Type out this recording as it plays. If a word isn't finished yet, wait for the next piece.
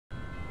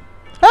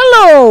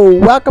Hello!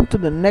 Welcome to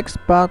the next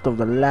part of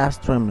the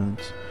last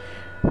Remnant.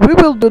 We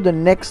will do the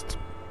next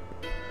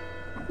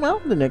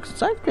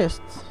side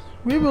quests.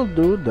 We will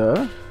do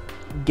the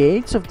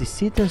Gates of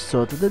Deceit and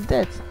Sword of the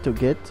Dead to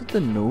get the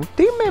new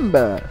team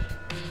member.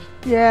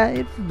 Yeah,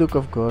 it's the Duke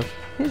of God.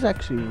 He's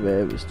actually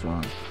very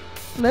strong.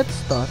 Let's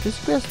start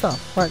this quest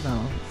off right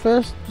now.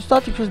 First,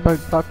 start the quest by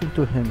talking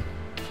to him.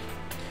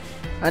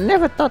 I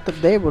never thought the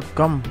day would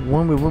come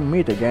when we would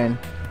meet again.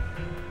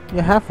 You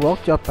have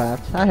walked your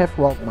path, I have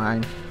walked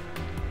mine.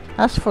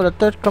 As for the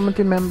third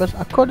committee members,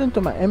 according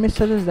to my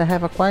emissaries, they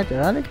have acquired a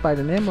relic by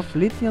the name of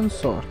Lithium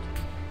Sword.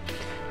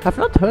 I've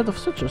not heard of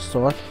such a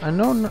sword. I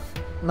know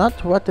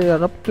not what they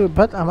are up to,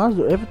 but I must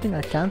do everything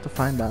I can to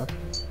find out.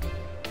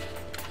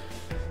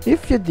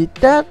 If you did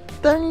that,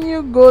 then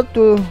you go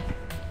to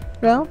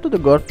the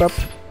god pub.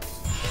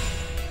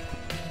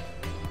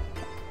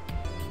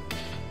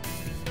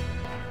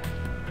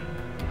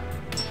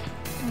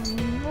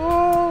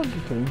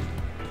 Okay.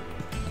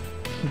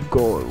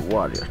 Go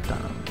warrior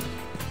town.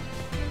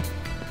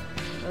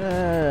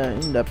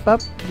 In the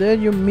pub, there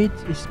you meet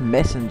his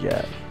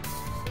messenger.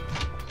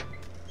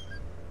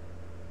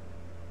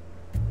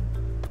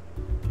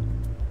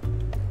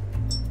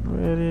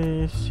 Where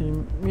is he?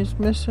 His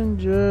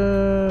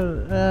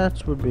messenger?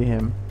 That would be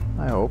him,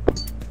 I hope.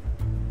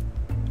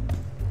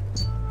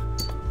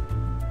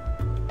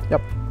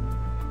 Yep.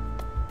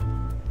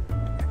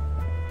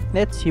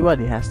 Let's see what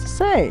he has to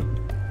say.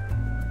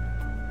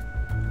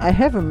 I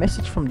have a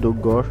message from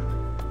Dugor.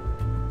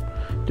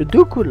 The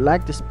Duke would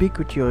like to speak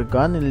with you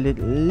regarding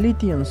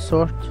Lithium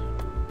Sword.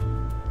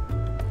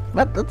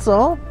 But that's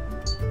all?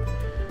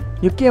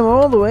 You came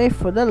all the way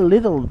for that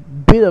little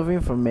bit of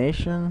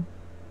information?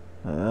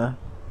 Oh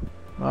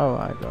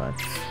my god.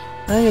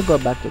 Then you go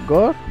back to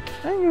Gore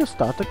and you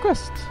start the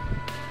quest.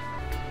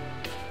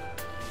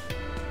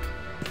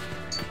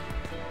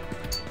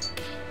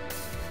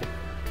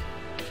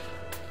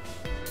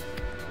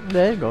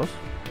 There it goes.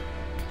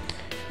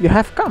 You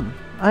have come.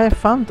 I have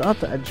found out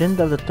the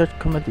agenda of the third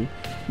committee,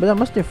 but I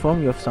must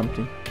inform you of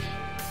something.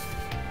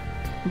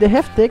 They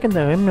have taken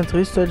the Remnant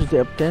research they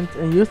obtained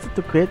and used it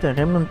to create a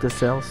Remnant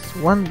cells,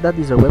 one that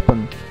is a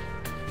weapon.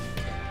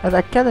 At the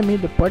Academy,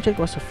 the project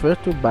was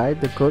referred to by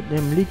the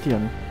codename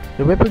Lithium.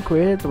 The weapon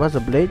created was a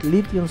blade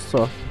Lithium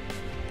Sword.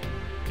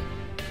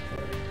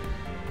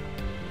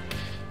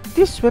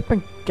 This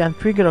weapon can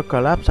trigger a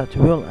collapse at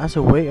will as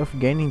a way of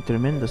gaining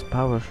tremendous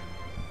power.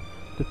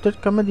 The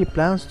third committee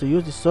plans to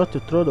use this sword to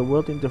throw the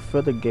world into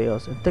further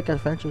chaos and take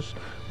advantage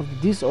of the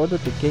disorder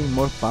to gain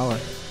more power.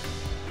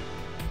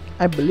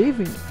 I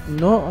believe in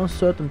no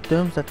uncertain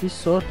terms that this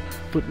sword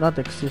would not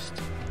exist.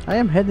 I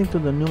am heading to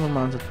the numor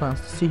mountains at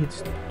once to see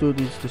it to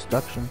its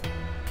destruction.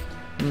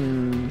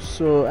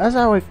 So as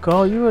I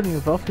recall, you were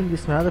involved in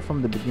this matter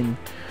from the beginning.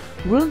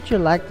 Wouldn't you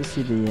like to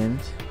see the end?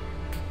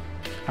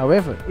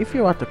 However, if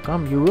you are to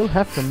come, you will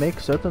have to make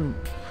certain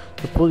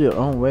to pull your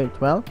own weight.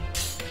 Well,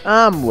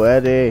 I'm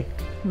ready.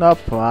 No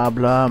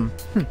problem.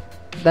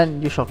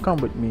 Then you shall come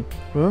with me.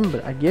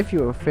 Remember, I gave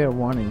you a fair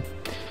warning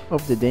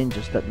of the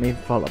dangers that may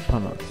fall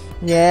upon us.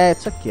 Yeah,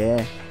 it's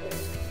okay.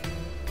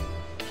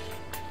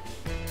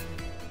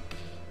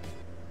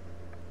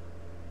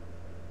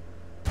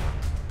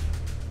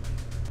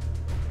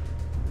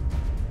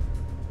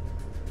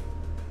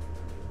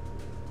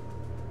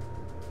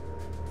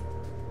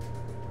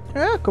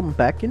 Welcome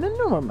back in the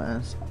numor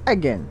mines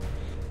again.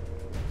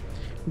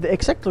 The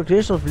exact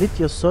location of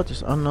Lithium Sword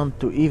is unknown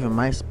to even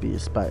my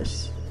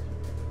spies.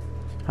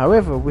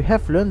 However, we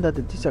have learned that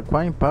it is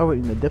acquiring power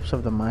in the depths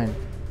of the mine.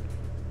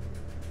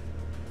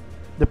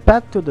 The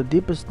path to the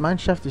deepest mine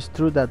shaft is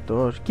through that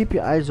door. Keep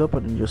your eyes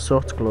open and your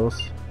swords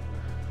close.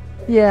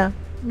 Yeah,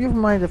 you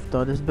might have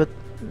thought this, but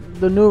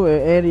the new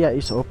area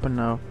is open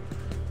now.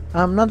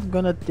 I'm not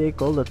gonna take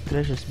all the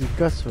treasures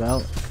because,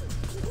 well,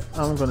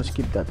 I'm gonna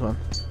skip that one.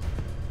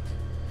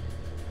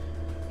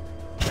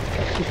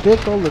 To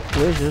take all the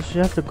treasures,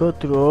 you have to go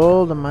through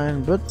all the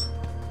mine, but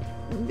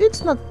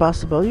it's not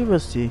possible, you will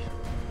see.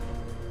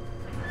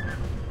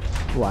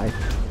 Why?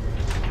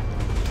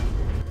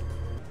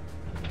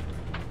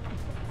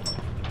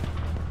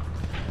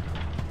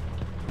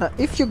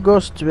 If you go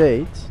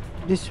straight,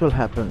 this will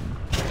happen.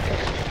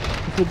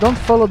 If you don't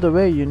follow the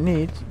way you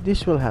need,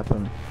 this will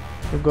happen.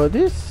 You go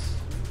this.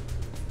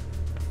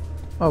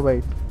 Oh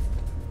wait.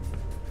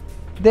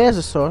 There's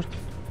a sword.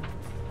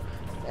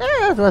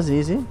 Yeah, it was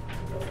easy.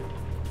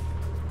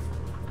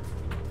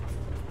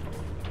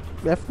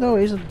 We have no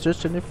reason to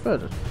judge any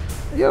further.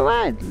 You're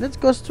right, let's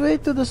go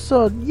straight to the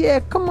sword. Yeah,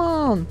 come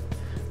on.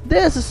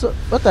 There's a sword.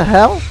 What the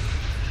hell?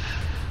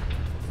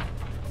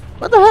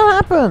 What the hell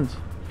happened?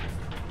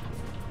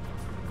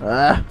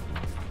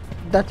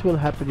 That will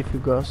happen if you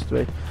go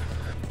straight.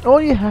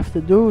 All you have to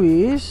do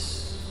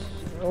is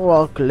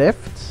walk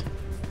left.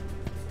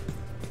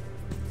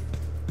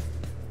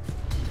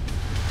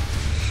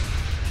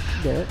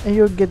 There, and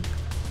you'll get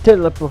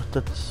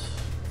teleported.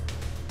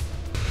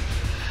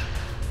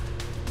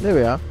 There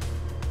we are.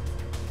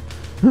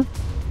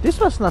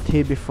 This was not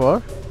here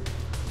before.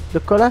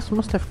 The collapse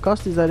must have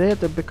caused this area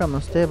to become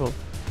unstable.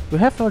 We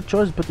have no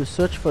choice but to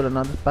search for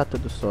another path to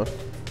the sword.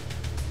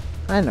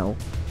 I know.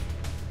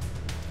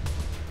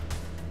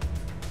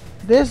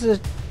 There's a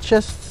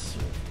chest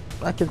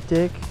I can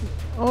take.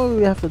 All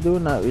we have to do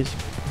now is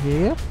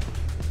here.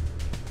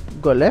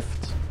 Go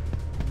left.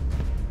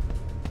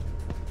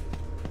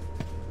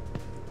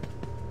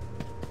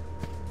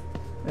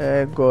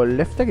 Go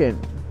left again.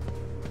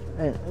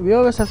 And we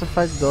always have to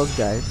fight those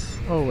guys.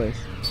 Always.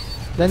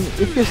 Then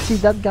if you see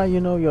that guy, you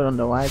know you're on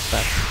the right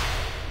path.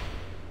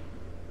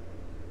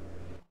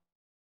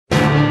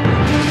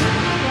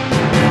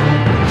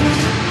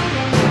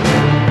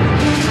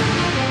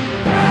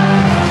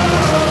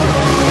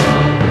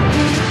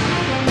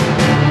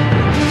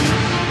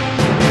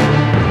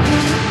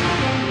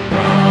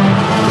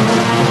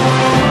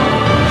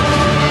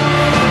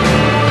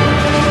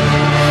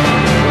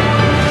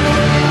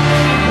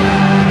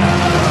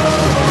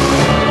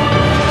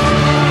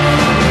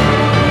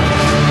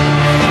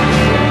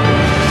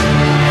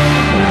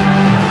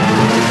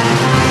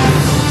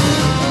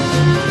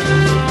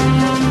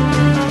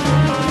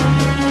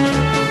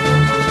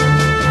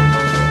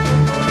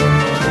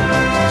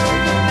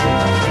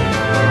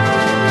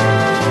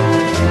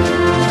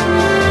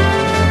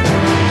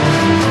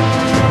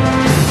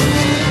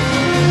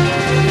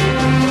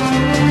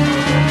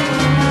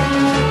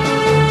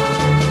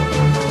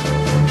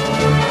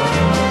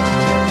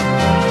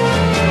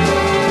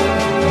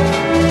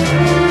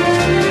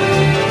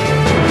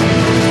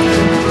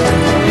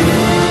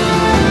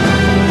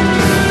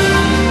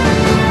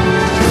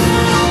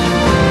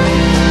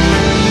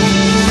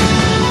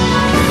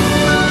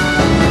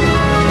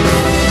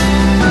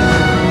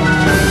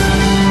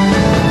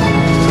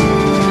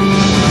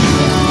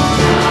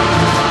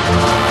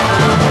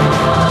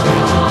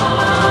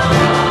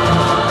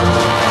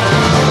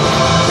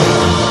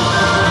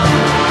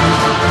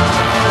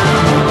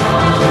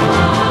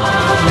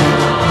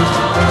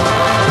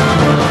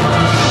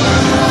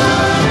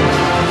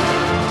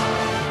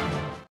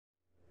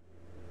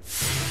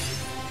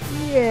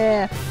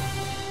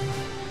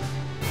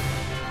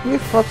 We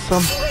fought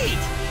some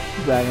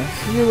dragons.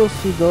 You will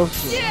see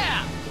those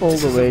all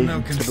the way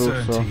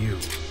through, so you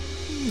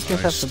just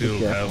have to be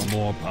careful. Have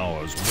more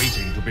powers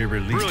waiting to be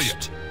released.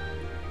 Brilliant.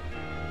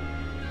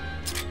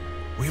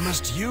 We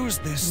must use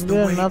this the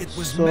way it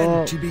was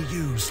meant to be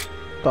used.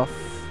 Tough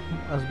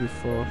as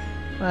before.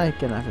 I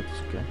can have it,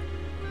 it's okay.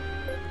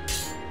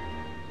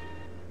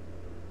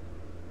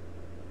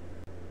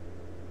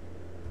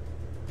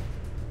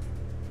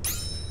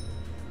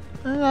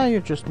 And now you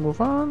just move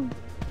on.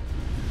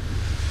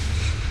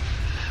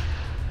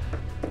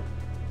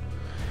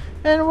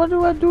 And what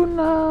do I do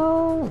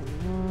now?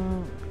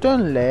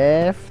 Turn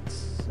left,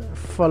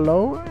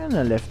 follow, and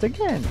then left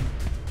again.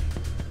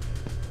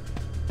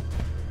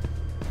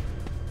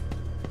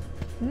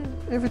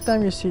 Every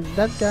time you see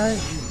that guy,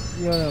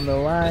 you're on the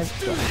right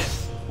track.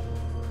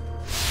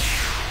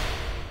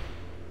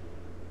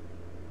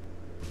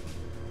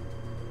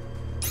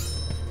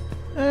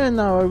 And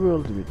now I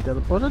will be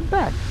teleported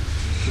back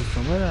to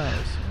somewhere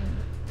else.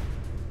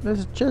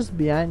 There's a chest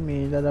behind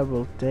me that I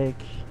will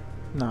take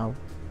now.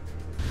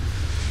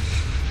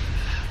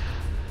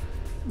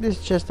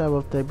 This chest I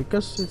will take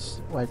because it's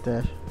right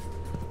there.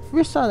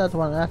 We saw that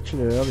one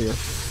actually earlier.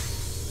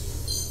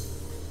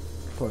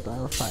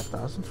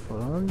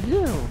 5,400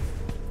 euro.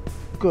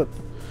 Good.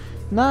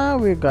 Now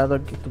we gotta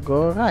get to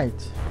go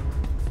right.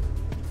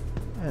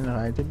 And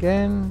right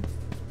again.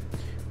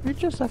 We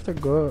just have to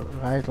go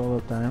right all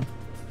the time.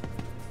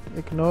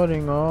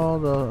 Ignoring all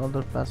the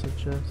other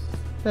passages.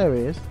 There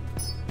he is.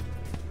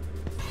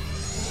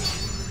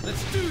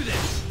 Let's do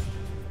this.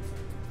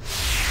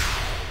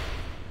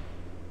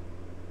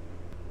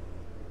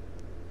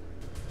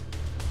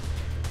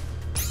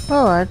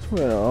 Alright,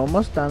 we're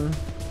almost done.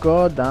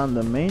 Go down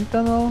the main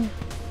tunnel.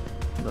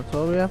 That's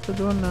all we have to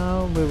do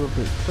now. We will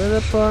be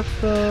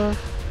teleported.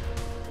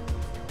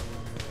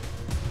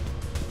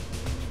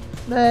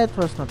 That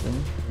was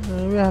nothing.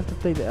 We have to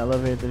take the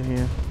elevator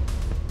here.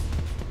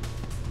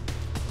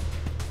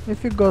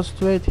 If you go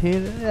straight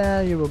here,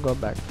 yeah, you will go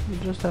back. You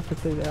just have to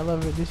take the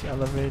elevator, these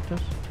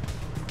elevators.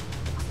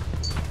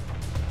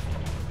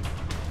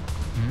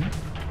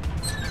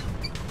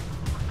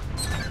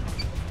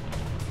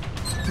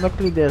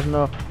 Luckily there's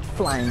no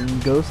flying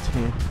ghost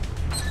here.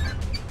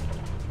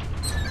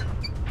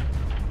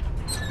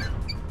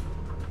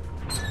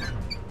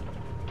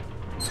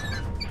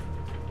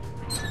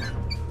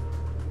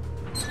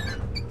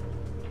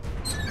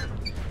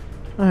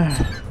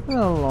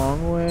 A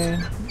long way.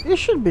 He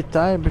should be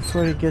tired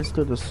before he gets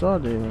to the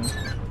sword even.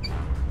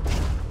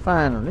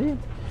 Finally.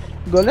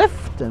 Go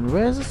left and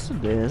where's the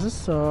sword? There's a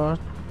sword.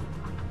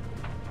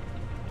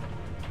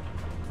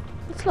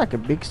 It's like a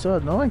big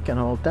sword, no one can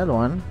hold that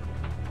one.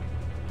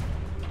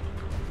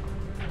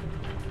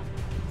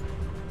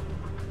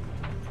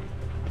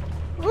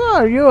 Who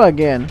are you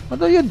again?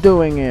 What are you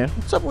doing here?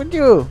 What's up with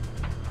you?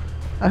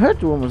 I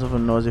heard rumors of a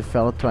nosy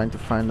fellow trying to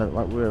find out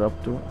what we're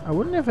up to. I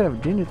would never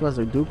have dreamed it was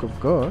the Duke of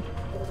God.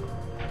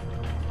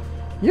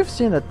 You've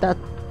seen that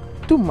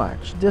too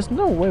much. There's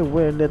no way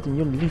we're letting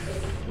you live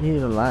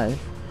here alive.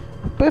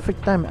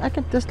 Perfect time. I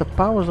can test the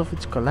powers of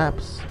its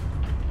collapse.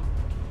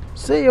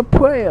 Say your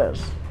prayers.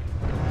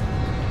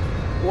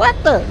 What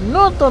the?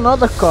 Not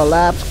another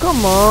collapse.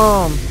 Come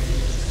on.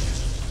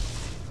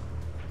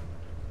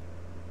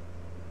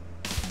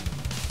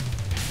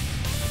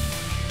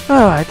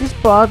 Alright, this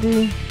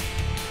body.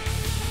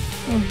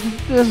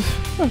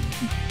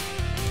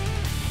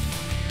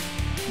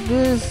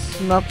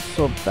 This not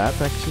so bad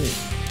actually.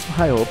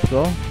 I hope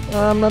so.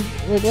 I'm not.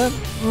 Wait, what?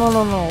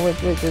 No. Wait.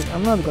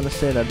 I'm not gonna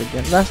say that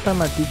again. Last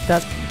time I did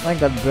that, I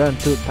got burned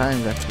 2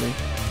 times actually.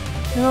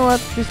 You know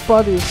what? This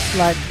body is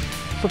like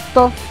so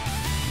tough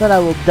that I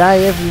will die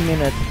every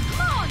minute.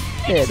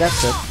 Yeah,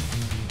 that's it.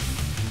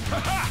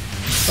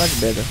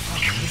 Much better.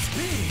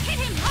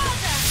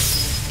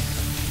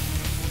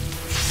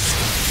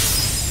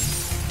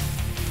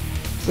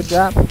 Good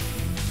job.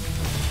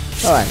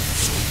 Alright.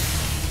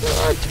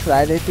 It's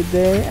Friday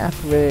today.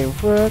 After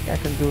work, I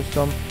can do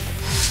some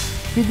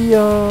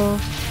video.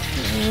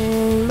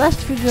 Last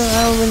video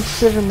I went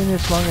 7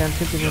 minutes longer and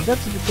 20 minutes.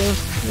 That's because,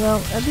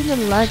 well, I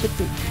didn't like it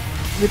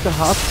with the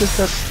hard because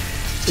that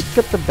it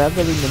kept the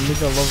battle in the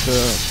middle of the.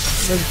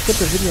 Well, it kept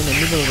the video in the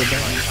middle of the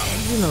battle.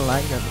 I didn't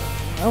like that.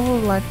 I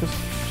would like to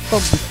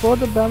stop before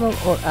the battle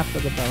or after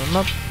the battle,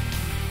 not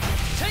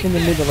in the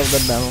middle of the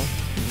battle.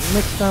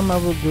 Next time I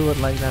will do it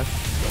like that.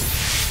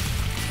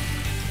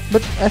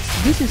 But as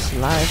this is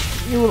live,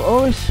 you will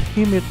always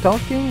hear me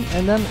talking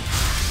and then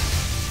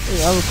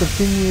I will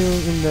continue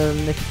in the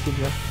next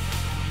video.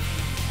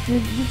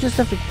 You just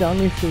have to tell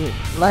me if you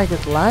like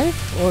it live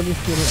or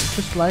if you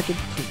just like it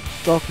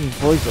talking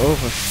voice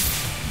over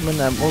when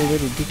I'm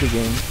already did the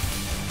game.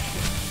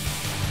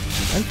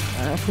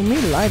 And for me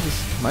live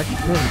is much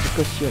better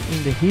because you're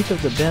in the heat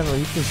of the battle,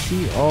 you can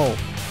see all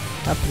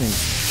happening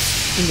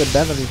in the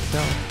battle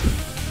itself.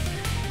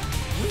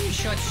 We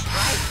should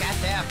strike at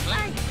their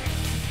flank.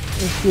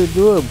 If you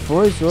do a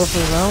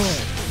voiceover now,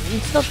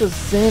 it's not the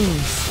same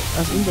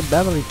as in the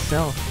battle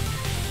itself.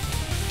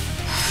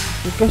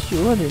 Because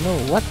you already know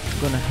what's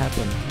gonna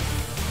happen.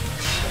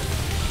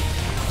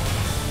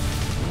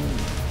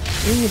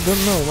 When you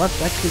don't know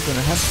what's actually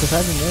gonna happen, because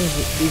I don't know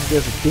if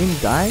there's a team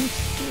dies.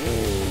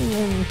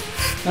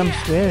 I'm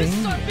swearing,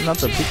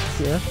 not a big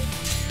swear.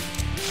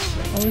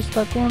 Only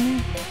stuck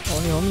only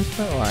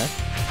swear? Alright.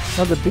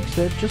 Not a big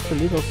swear, just a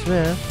little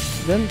swear.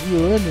 Then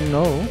you already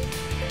know.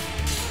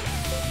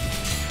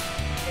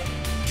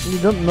 You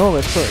don't know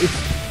it, so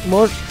it's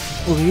more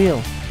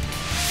real.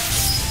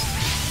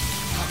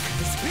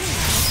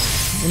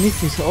 And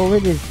if you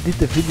already did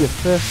the video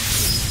first,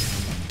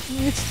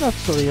 it's not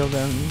so real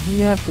then.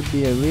 You have to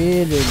be a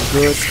really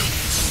good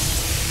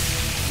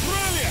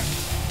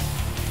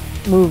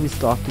movie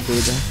star to do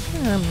that.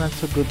 I'm not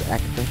so good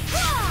actor.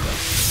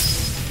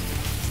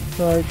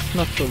 So it's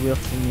not so real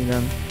for me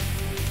then.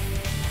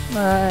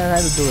 I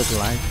rather do it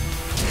live.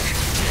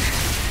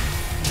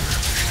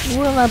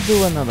 Will I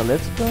do another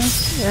let's play?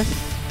 Yes.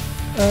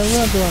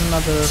 Will I do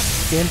another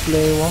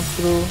gameplay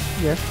walkthrough?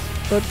 Yes.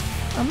 But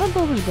I'm not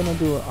always gonna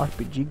do an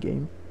RPG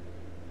game.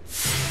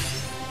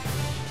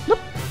 Nope.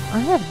 I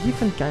have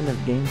different kind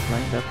of games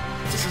like that.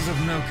 This is of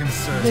no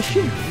concern to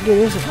you.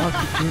 There is an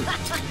RPG.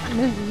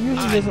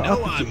 Usually there's an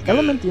RPG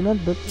element in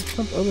it, but it's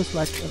not always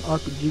like an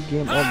RPG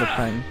game all the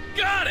time.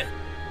 Got it.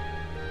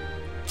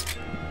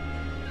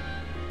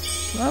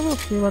 I will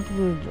see what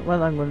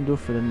I'm gonna do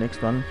for the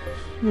next one.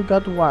 You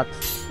got what?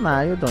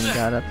 Nah, you don't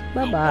got it.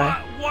 Bye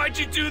bye. Why'd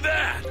you do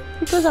that?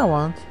 Because I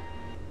want.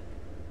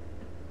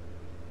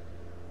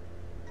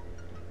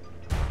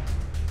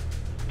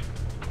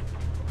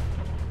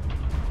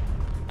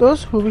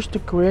 Those who wish to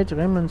create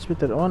remnants with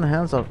their own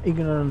hands are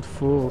ignorant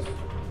fools.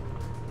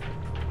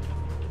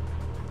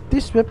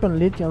 This weapon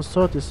lithium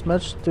sword is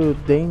much too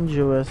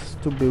dangerous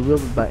to be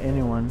wielded by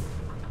anyone.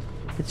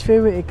 Its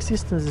very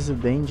existence is a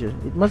danger.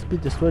 It must be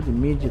destroyed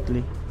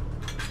immediately.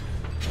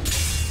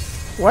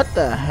 What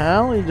the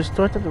hell? He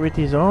destroyed it with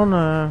his own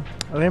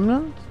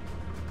remnant?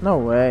 No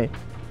way.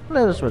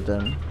 Let us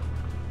return.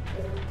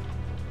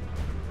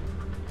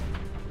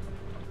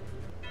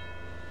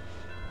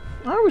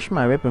 I wish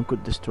my weapon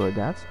could destroy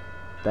that.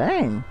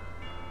 Dang.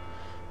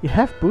 You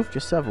have proved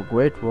yourself a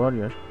great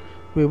warrior.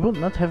 We would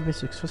not have been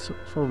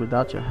successful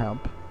without your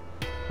help.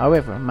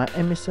 However, my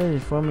emissary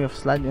informed me of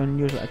slightly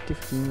unusual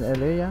activity in the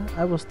area.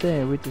 I will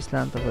stay with this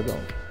land of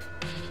Adol.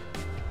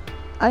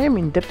 I am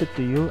indebted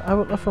to you. I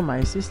will offer my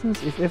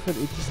assistance if ever it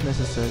is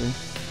necessary.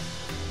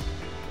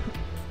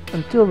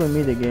 Until we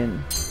meet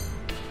again.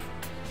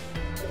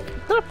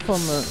 Trap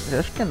from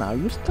Rush can now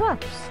use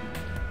traps.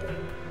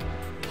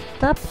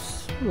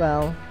 Traps,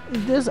 well,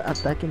 it is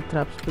attacking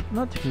traps, but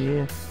not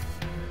here.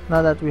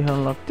 Now that we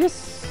unlock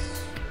this,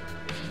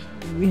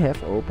 we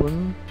have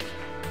opened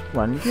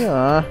one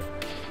here.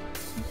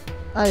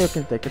 You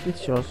can take it,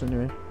 it's yours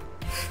anyway.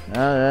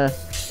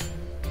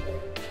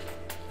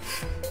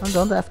 I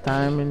don't have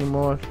time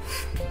anymore.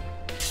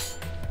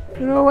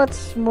 You know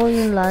what's more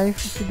in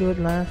life if you do it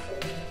live?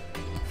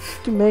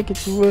 to make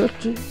it work,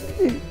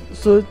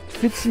 so it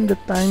fits in the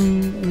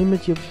time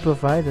limit you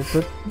provided.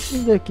 But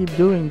if they keep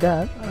doing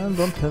that, I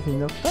don't have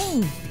enough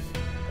time.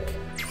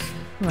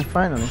 And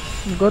finally,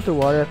 we go to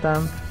Warrior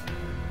Town,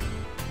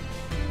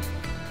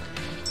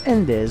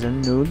 and there's a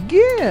new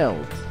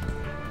guild.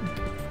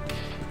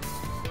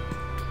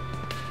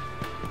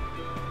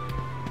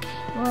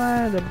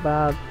 Right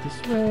about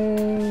this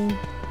way.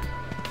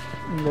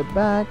 In the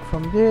back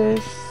from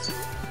this,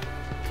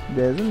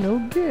 there's a new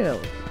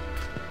guild.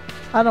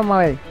 Out of my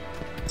way.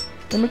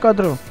 Let me go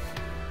through.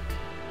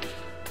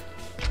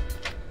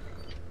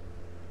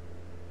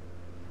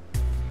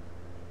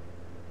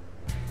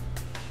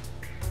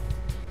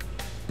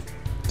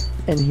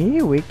 And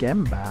here we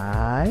can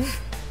buy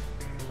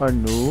our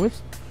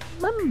newest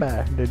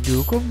member, the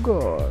Duke of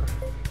Gore.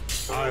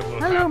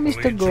 Hello,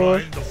 Mr.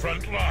 Gore. The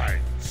front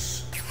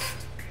lines.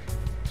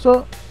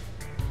 So,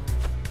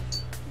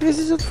 this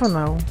is it for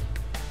now.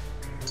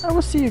 I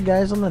will see you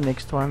guys on the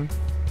next one.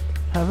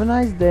 Have a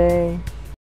nice day.